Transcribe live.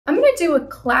I'm gonna do a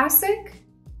classic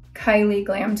Kylie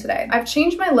glam today. I've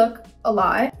changed my look a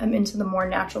lot. I'm into the more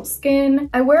natural skin.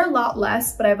 I wear a lot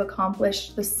less, but I've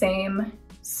accomplished the same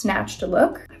snatched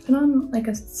look. I've been on like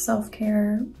a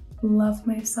self-care, love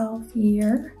myself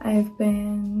year. I've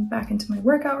been back into my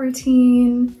workout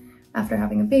routine after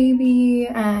having a baby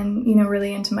and, you know,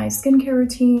 really into my skincare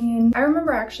routine. I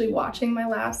remember actually watching my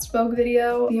last Vogue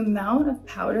video. The amount of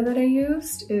powder that I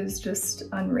used is just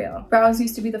unreal. Brows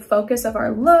used to be the focus of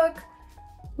our look.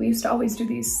 We used to always do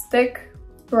these thick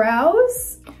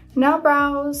brows. Now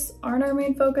brows aren't our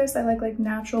main focus. I like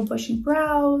natural bushy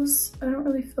brows. I don't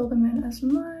really fill them in as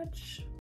much.